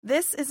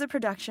This is a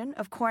production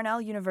of Cornell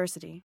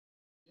University.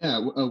 Yeah,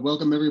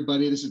 welcome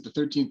everybody. This is the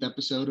 13th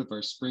episode of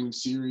our spring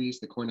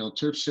series, the Cornell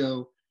Turf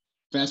Show.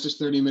 Fastest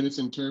 30 minutes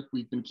in turf.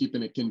 We've been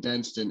keeping it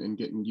condensed and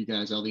getting you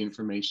guys all the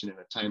information in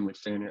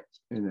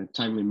a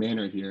timely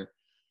manner here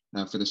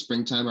for the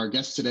springtime. Our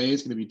guest today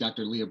is going to be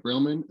Dr. Leah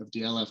Brillman of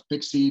DLF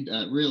Pickseed,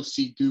 real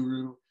seed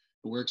guru.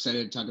 We're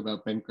excited to talk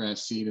about bentgrass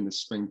seed in the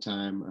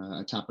springtime,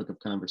 a topic of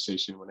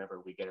conversation whenever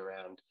we get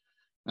around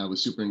with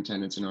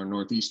superintendents in our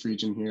Northeast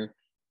region here.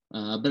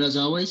 But as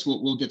always,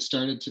 we'll get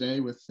started today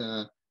with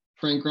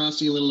Frank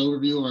Rossi, a little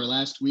overview of our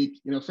last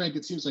week. You know, Frank,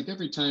 it seems like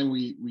every time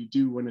we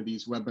do one of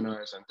these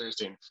webinars on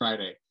Thursday and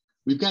Friday,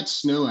 we've got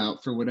snow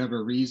out for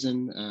whatever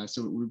reason.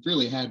 So we've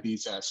really had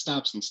these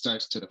stops and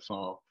starts to the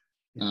fall.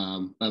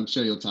 I'm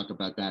sure you'll talk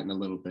about that in a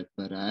little bit.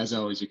 But as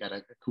always, you got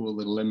a cool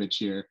little image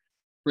here.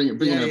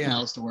 Bringing our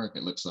pals to work,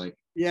 it looks like.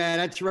 Yeah,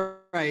 that's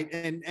right.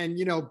 And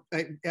you know,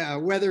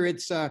 whether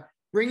it's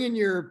bringing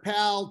your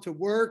pal to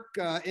work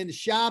in the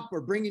shop or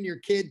bringing your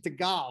kid to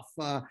golf.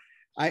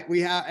 I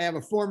have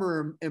a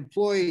former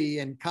employee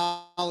and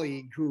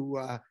colleague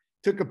who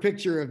took a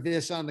picture of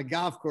this on the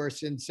golf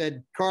course and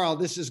said, "Carl,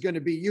 this is going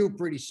to be you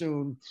pretty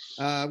soon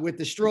with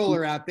the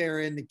stroller out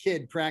there and the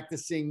kid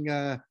practicing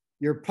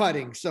your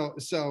putting." So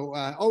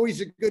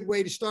always a good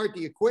way to start.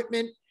 The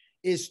equipment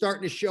is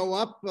starting to show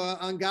up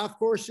on golf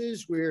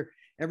courses where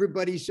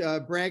everybody's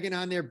bragging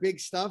on their big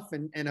stuff,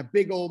 and a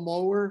big old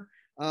mower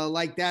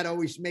like that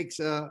always makes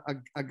a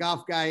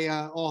golf guy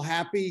all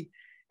happy.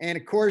 And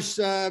of course,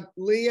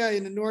 Leah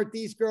in the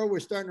Northeast girl, we're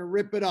starting to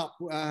rip it up.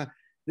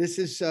 This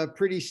is a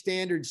pretty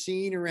standard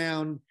scene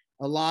around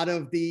a lot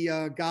of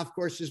the golf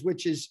courses,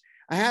 which is,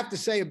 I have to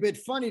say, a bit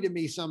funny to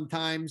me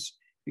sometimes,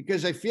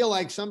 because I feel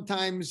like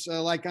sometimes,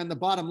 like on the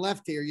bottom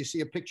left here, you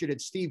see a picture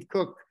that Steve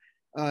Cook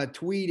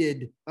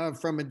tweeted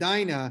from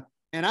Medina.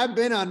 And I've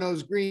been on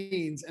those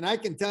greens, and I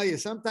can tell you,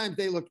 sometimes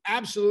they look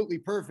absolutely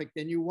perfect,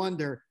 and you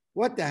wonder,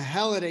 what the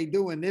hell are they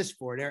doing this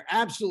for? They're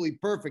absolutely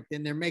perfect,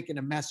 and they're making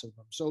a mess of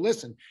them. So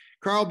listen,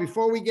 Carl,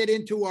 before we get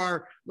into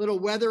our little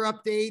weather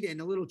update and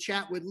a little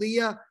chat with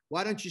Leah,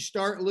 why don't you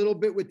start a little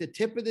bit with the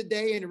tip of the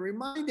day and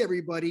remind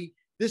everybody,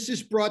 this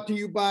is brought to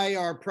you by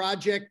our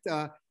project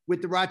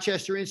with the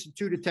Rochester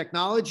Institute of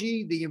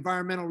Technology, the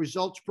Environmental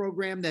Results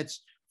Program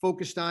that's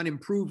focused on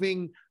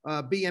improving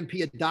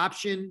BMP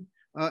adoption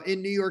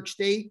in New York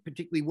State,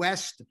 particularly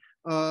west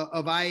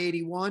of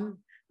I-81.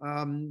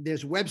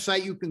 There's a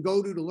website you can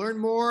go to learn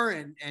more.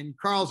 And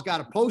Carl's got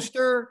a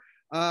poster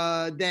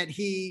that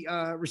he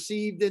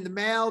received in the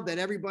mail that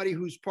everybody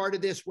who's part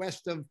of this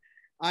west of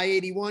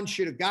I-81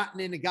 should have gotten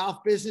in the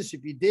golf business.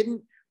 If you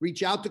didn't,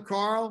 reach out to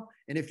Carl.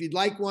 And if you'd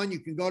like one, you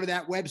can go to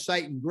that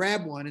website and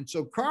grab one. And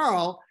so,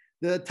 Carl,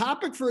 the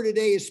topic for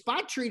today is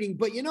spot treating.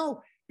 But, you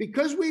know,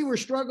 because we were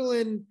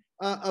struggling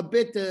a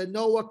bit to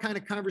know what kind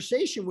of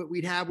conversation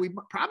we'd have, we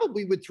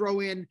probably would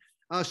throw in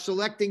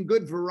selecting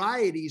good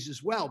varieties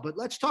as well. But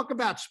let's talk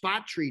about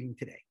spot treating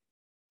today.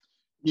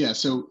 Yeah,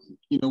 so,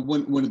 you know,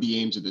 one of the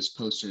aims of this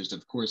poster is,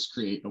 of course,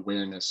 create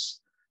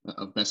awareness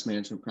of best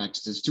management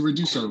practices to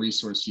reduce our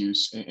resource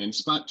use. And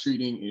spot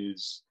treating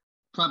is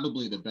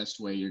probably the best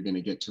way you're going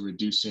to get to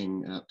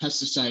reducing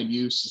pesticide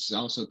use. This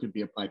also could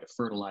be applied to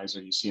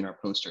fertilizer. You see in our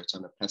poster, it's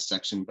on the pest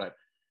section, but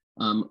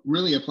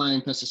really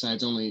applying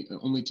pesticides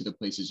only to the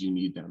places you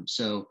need them.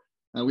 So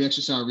we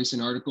actually saw a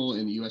recent article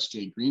in the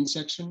USDA Green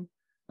section.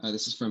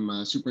 This is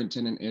from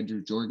Superintendent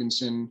Andrew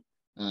Jorgensen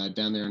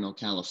down there in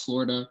Ocala,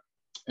 Florida.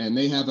 And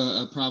they have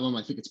a problem,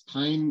 I think it's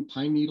pine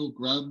needle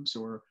grubs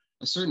or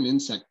a certain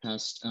insect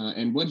pest.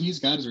 And what he's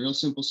got is a real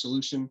simple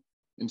solution.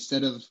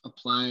 Instead of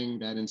applying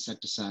that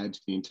insecticide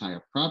to the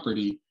entire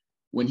property,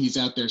 when he's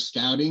out there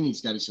scouting,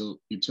 he's got his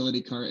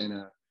utility cart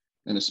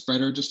and a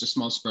spreader, just a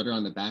small spreader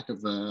on the back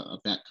of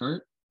that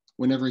cart.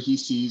 Whenever he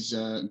sees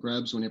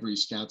grubs, whenever he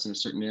scouts in a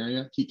certain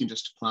area, he can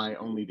just apply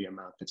only the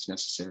amount that's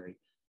necessary,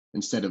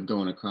 instead of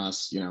going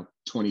across,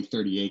 20,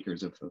 30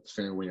 acres of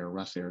fairway or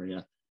rough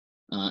area.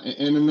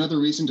 And another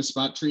reason to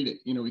spot treat it,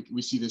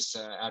 we see this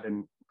out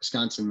in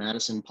Wisconsin,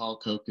 Madison. Paul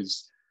Koch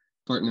is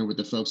partnered with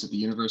the folks at the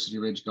University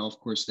Ridge Golf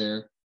Course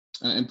there,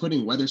 and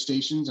putting weather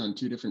stations on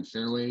 2 different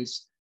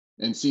fairways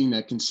and seeing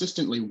that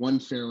consistently one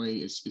fairway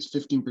is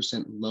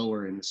 15%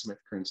 lower in the Smith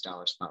Kearns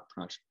dollar spot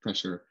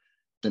pressure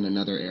than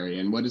another area.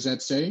 And what does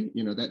that say?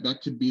 That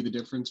could be the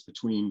difference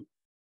between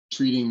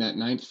treating that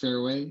 9th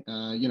fairway,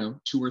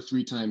 2 or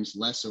 3 times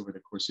less over the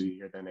course of the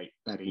year than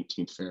that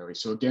 18th fairway.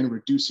 So again,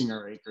 reducing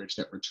our acreage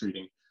that we're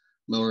treating,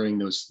 lowering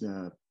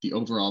the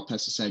overall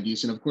pesticide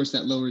use. And of course,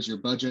 that lowers your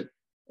budget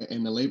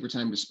and the labor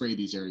time to spray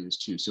these areas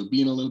too. So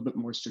being a little bit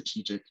more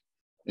strategic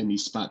in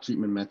these spot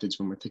treatment methods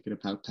when we're thinking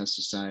about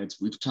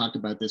pesticides. We've talked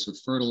about this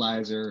with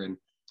fertilizer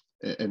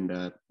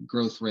and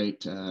growth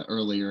rate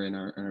earlier in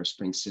our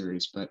spring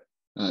series, but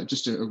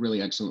just a really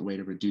excellent way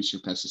to reduce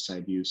your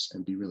pesticide use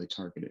and be really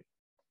targeted.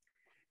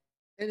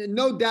 And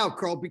no doubt,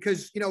 Carl,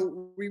 because,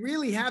 we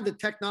really have the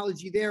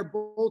technology there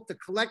both to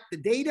collect the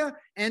data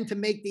and to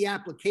make the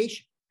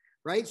application,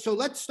 right? So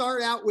let's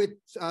start out with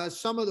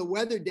some of the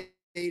weather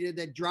data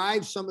that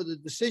drives some of the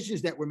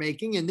decisions that we're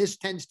making. And this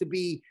tends to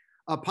be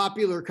a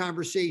popular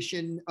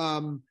conversation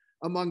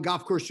among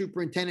golf course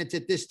superintendents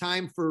at this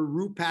time for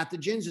root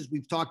pathogens. As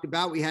we've talked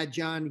about, we had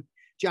Johnny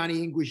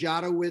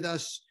Inguigiato with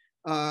us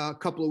a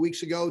couple of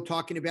weeks ago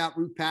talking about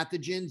root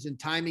pathogens and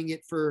timing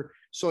it for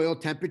soil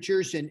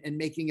temperatures and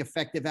making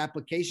effective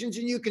applications.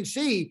 And you can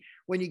see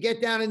when you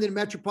get down into the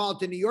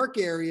metropolitan New York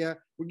area,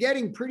 we're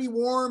getting pretty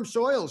warm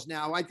soils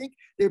now. I think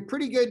they're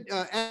pretty good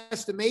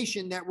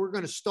estimation that we're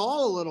going to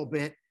stall a little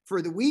bit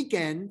for the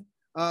weekend,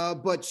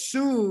 but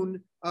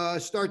soon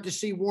start to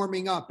see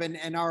warming up.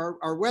 And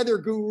our weather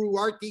guru,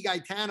 Art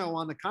DiGaetano,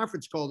 on the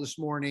conference call this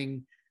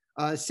morning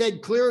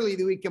said clearly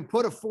that we can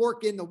put a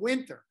fork in the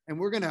winter, and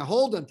we're going to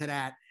hold them to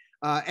that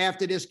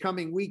after this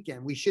coming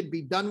weekend. We should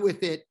be done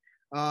with it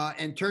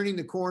and turning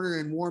the corner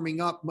and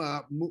warming up,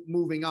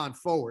 moving on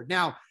forward.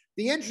 Now,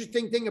 the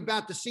interesting thing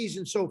about the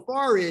season so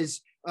far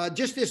is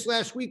just this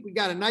last week, we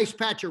got a nice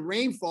patch of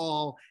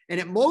rainfall, and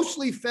it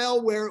mostly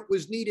fell where it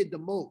was needed the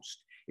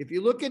most. If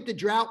you look at the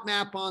drought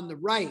map on the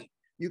right,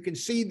 you can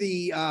see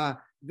the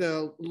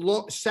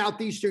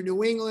southeastern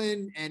New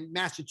England and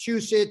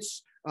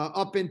Massachusetts,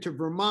 up into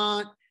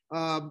Vermont.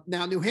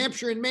 Now, New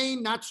Hampshire and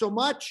Maine, not so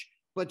much,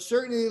 but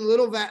certainly a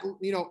little that,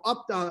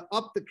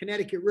 up the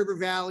Connecticut River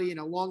Valley and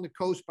along the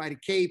coast by the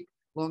Cape.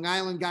 Long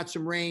Island got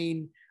some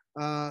rain.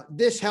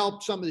 This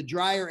helped some of the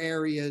drier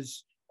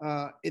areas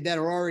that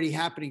are already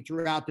happening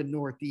throughout the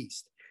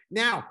Northeast.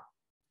 Now,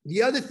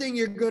 the other thing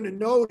you're going to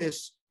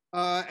notice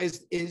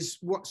is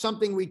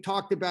something we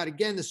talked about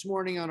again this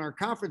morning on our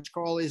conference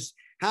call is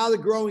how the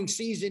growing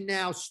season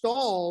now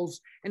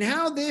stalls and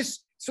how this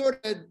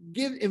sort of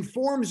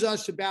informs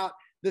us about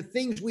the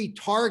things we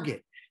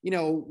target.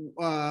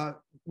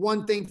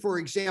 One thing, for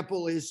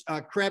example, is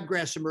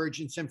crabgrass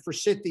emergence and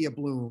forsythia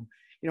bloom.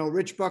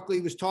 Rich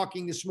Buckley was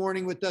talking this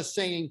morning with us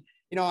saying,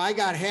 I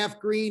got half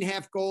green,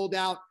 half gold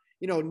out,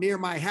 near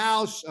my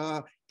house.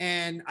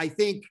 And I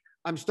think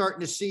I'm starting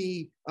to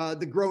see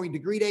the growing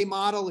degree day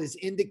model is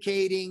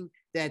indicating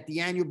that the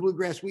annual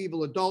bluegrass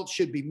weevil adults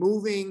should be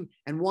moving,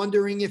 and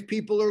wondering if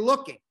people are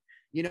looking.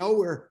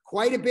 We're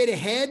quite a bit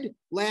ahead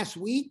last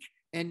week,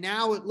 and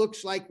now it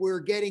looks like we're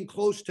getting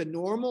close to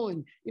normal.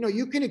 And,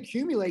 you can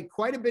accumulate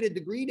quite a bit of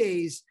degree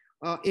days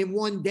in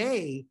one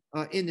day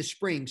in the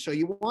spring. So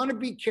you want to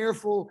be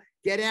careful,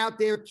 get out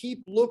there,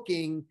 keep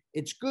looking.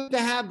 It's good to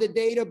have the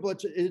data,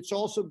 but it's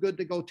also good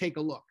to go take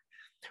a look.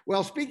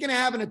 Well, speaking of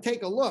having to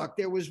take a look,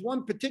 there was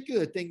one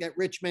particular thing that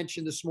Rich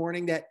mentioned this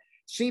morning that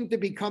seemed to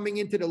be coming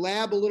into the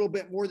lab a little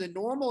bit more than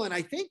normal. And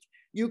I think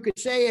you could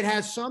say it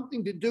has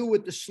something to do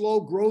with the slow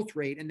growth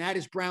rate, and that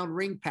is brown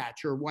ring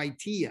patch, or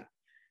Whitea,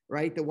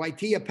 right? The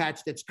Whitea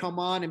patch that's come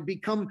on and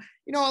become,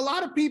 a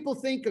lot of people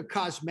think a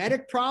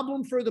cosmetic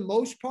problem for the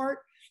most part.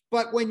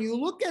 But when you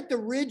look at the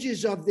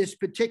ridges of this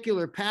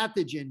particular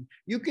pathogen,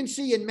 you can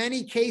see in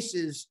many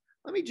cases,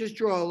 let me just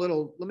draw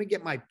let me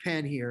get my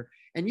pen here.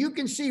 And you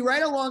can see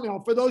right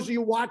along, for those of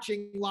you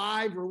watching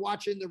live or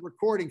watching the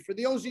recording, for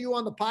those of you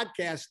on the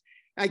podcast,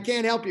 I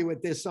can't help you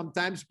with this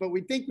sometimes, but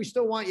we think we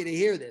still want you to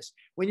hear this.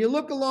 When you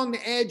look along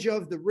the edge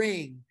of the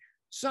ring,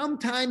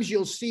 sometimes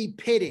you'll see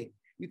pitting.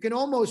 You can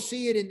almost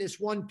see it in this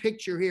one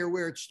picture here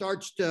where it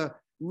starts to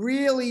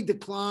really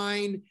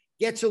decline,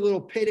 gets a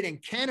little pitted,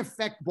 and can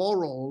affect ball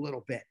roll a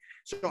little bit.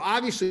 So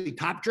obviously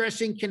top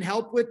dressing can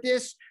help with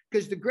this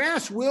because the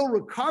grass will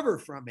recover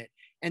from it.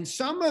 And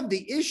some of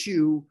the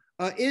issue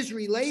is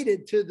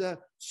related to the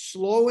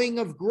slowing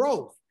of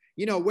growth.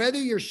 Whether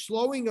you're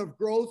slowing of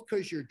growth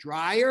because you're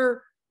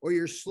drier or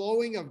you're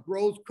slowing of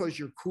growth because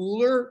you're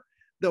cooler,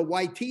 the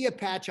Whitea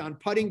patch on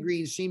putting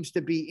greens seems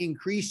to be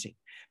increasing.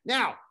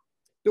 Now,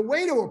 the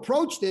way to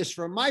approach this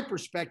from my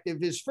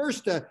perspective is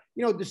first to,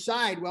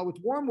 decide, well, with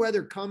warm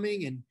weather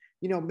coming and,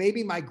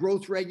 maybe my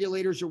growth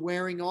regulators are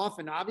wearing off,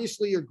 and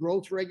obviously your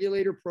growth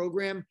regulator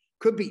program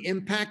could be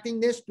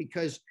impacting this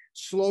because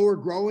slower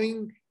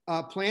growing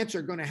plants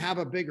are going to have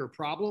a bigger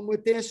problem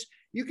with this.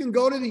 You can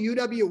go to the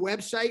UW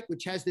website,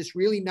 which has this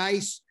really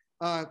nice,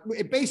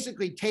 it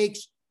basically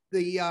takes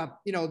the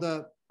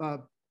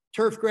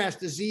turfgrass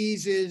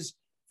diseases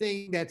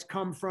thing that's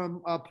come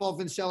from Paul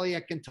Vincelli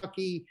at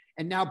Kentucky,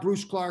 and now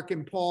Bruce Clark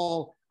and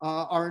Paul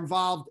are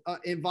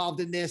involved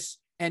in this,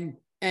 and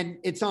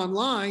it's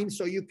online,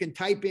 so you can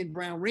type in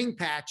brown ring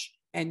patch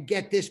and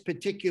get this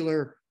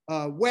particular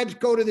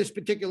go to this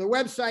particular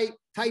website,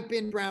 type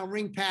in brown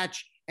ring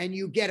patch, and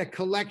you get a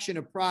collection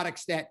of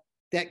products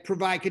that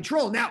provide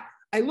control. Now,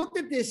 I looked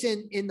at this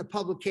in the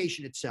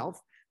publication itself,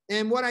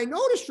 and what I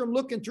noticed from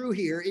looking through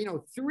here,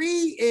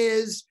 3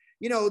 is,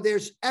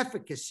 there's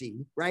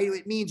efficacy, right?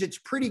 It means it's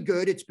pretty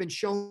good. It's been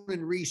shown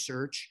in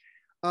research.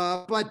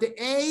 But the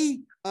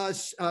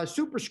A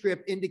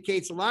superscript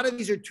indicates a lot of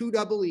these are 2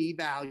 EE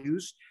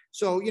values.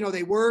 So,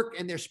 they work,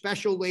 and they're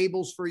special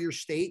labels for your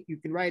state. You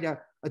can write a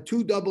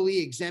 2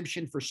 EE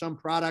exemption for some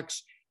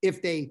products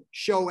if they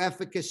show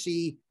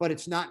efficacy, but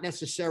it's not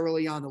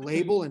necessarily on the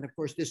label. And of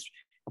course, this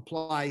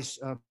applies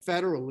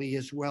federally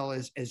as well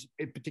as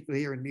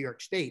particularly here in New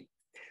York State.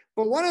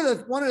 But one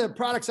of the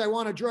products I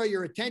want to draw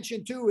your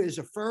attention to is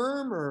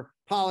Affirm or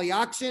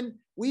Polyoxin.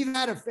 We've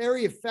had a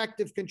very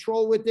effective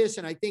control with this,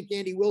 and I think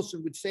Andy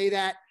Wilson would say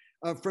that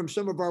from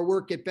some of our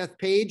work at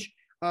Bethpage.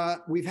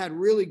 We've had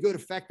really good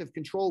effective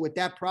control with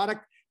that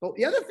product. But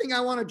the other thing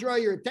I want to draw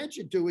your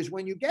attention to is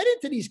when you get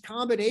into these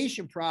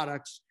combination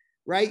products,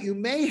 right, you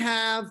may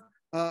have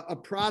a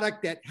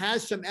product that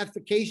has some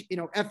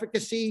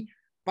efficacy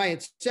by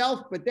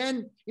itself, but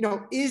then,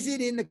 is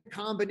it in the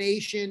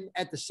combination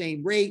at the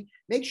same rate?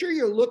 Make sure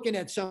you're looking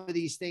at some of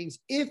these things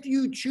if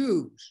you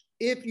choose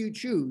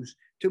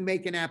to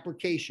make an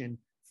application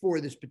for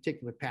this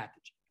particular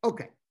pathogen.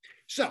 Okay,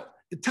 so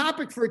the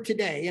topic for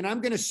today, and I'm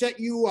going to set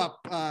you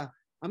up,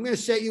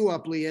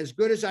 Leah, as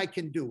good as I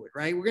can do it,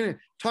 right? We're going to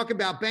talk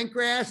about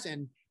bentgrass,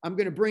 and I'm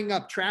going to bring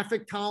up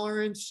traffic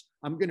tolerance.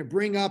 I'm going to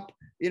bring up,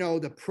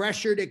 the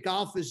pressure that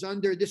golf is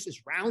under. This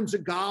is rounds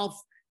of golf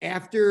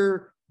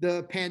after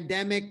the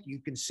pandemic. You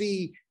can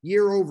see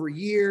year over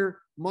year,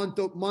 month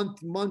to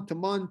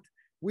month,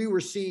 we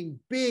were seeing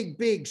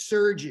big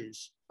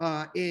surges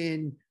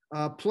in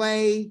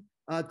play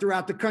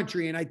throughout the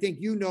country. And I think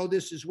you know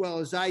this as well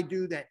as I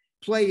do, that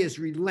play is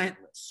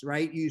relentless,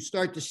 right? You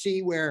start to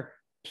see where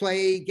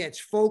play gets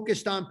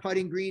focused on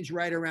putting greens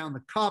right around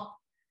the cup.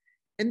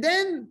 And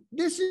then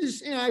this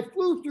is, I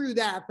flew through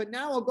that, but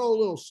now I'll go a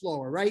little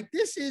slower, right?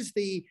 This is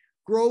the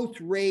growth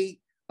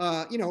rate,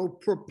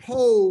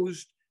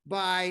 proposed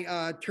by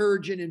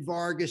Turgeon and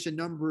Vargas a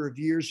number of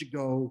years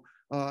ago,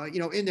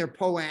 in their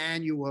POA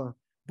Annua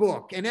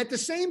book. And at the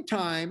same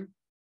time,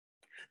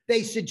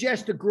 they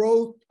suggest a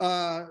growth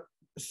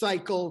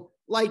cycle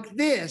like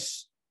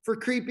this for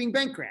creeping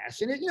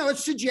bentgrass. And it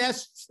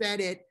suggests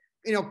that it,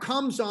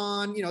 comes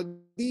on,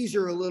 these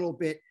are a little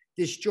bit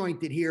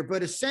disjointed here,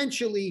 but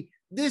essentially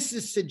this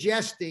is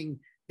suggesting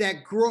that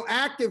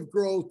active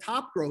growth,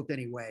 top growth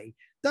anyway,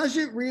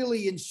 doesn't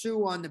really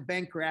ensue on the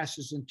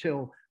bentgrasses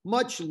until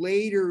much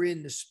later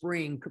in the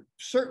spring,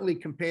 certainly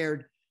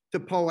compared to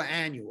POA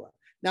Annua.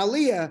 Now,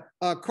 Leah,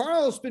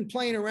 Carl's been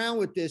playing around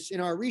with this in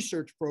our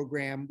research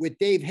program with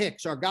Dave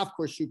Hicks, our golf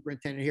course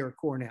superintendent here at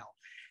Cornell.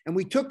 And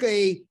we took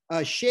a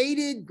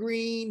shaded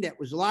green that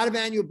was a lot of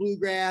annual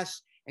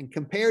bluegrass and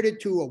compared it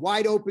to a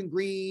wide open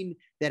green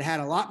that had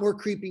a lot more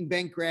creeping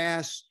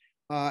bentgrass.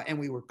 And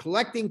we were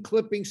collecting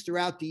clippings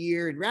throughout the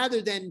year. And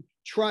rather than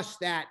trust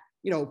that,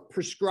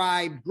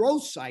 prescribed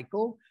growth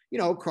cycle,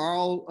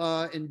 Carl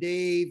and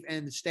Dave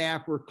and the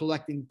staff were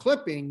collecting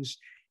clippings.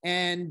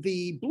 And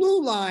the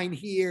blue line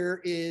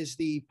here is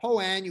the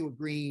POA Annua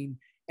green,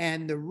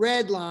 and the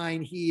red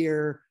line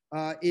here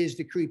is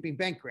the creeping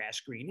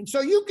bentgrass green. And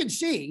so you can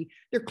see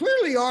there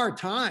clearly are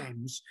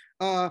times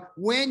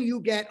when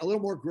you get a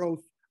little more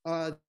growth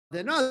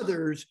than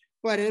others,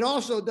 but it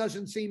also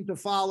doesn't seem to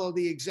follow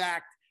the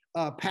exact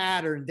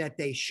pattern that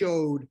they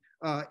showed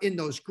in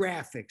those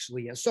graphics,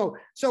 Leah. So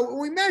when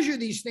we measure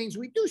these things,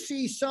 we do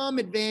see some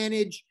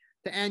advantage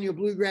to annual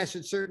bluegrass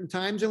at certain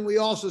times, and we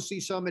also see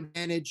some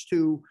advantage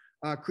to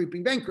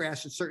creeping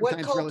bentgrass at certain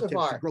times relative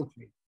to growth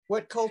rate.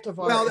 What cultivar?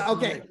 Well,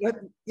 okay,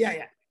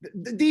 yeah.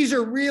 These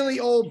are really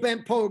old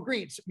bent POA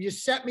greens. You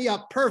set me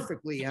up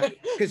perfectly,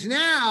 because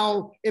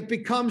now it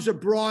becomes a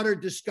broader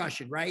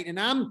discussion, right? And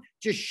I'm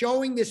just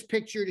showing this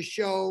picture to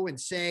show and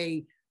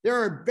say there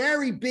are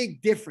very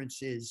big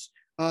differences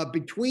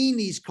between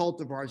these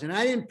cultivars. And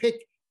I didn't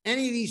pick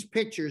any of these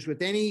pictures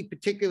with any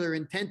particular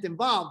intent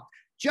involved,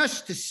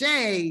 just to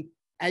say,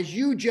 as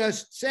you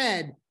just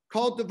said,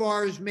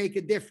 cultivars make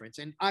a difference.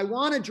 And I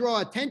want to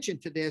draw attention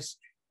to this,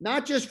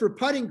 not just for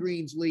putting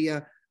greens,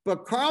 Leah,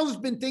 but Carl's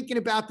been thinking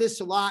about this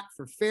a lot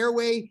for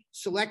fairway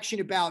selection,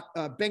 about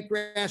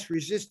bentgrass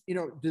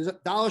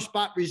dollar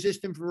spot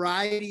resistant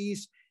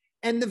varieties,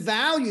 and the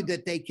value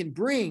that they can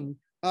bring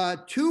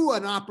to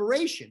an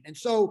operation. And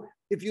so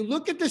if you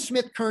look at the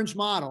Smith-Kearns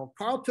model,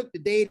 Carl took the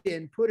data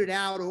and put it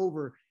out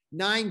over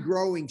 9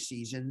 growing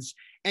seasons,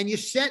 and you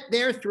set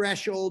their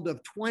threshold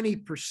of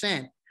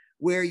 20%,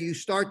 where you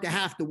start to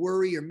have to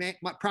worry or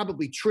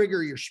probably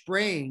trigger your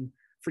spraying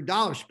for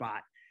dollar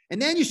spot.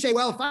 And then you say,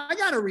 well, if I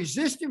got a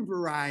resistant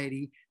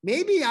variety,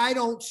 maybe I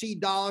don't see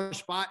dollar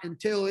spot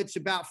until it's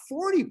about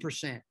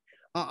 40%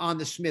 on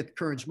the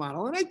Smith-Kearns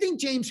model. And I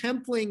think James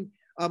Hempfling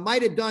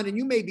might have done, and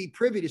you may be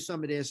privy to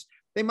some of this,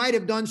 they might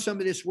have done some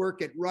of this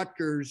work at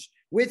Rutgers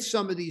with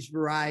some of these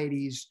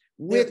varieties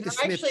with the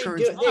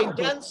Smith-Kearns model. They've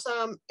done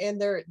some,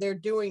 and they're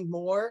doing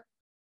more.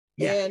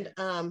 Yeah.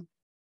 And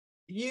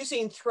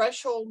using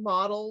threshold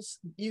models,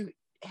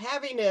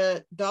 having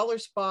a dollar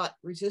spot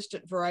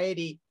resistant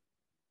variety,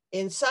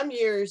 in some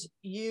years,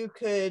 you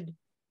could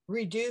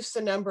reduce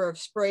the number of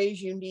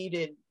sprays you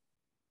needed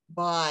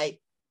by,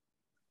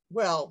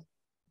 well,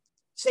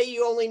 say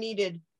you only needed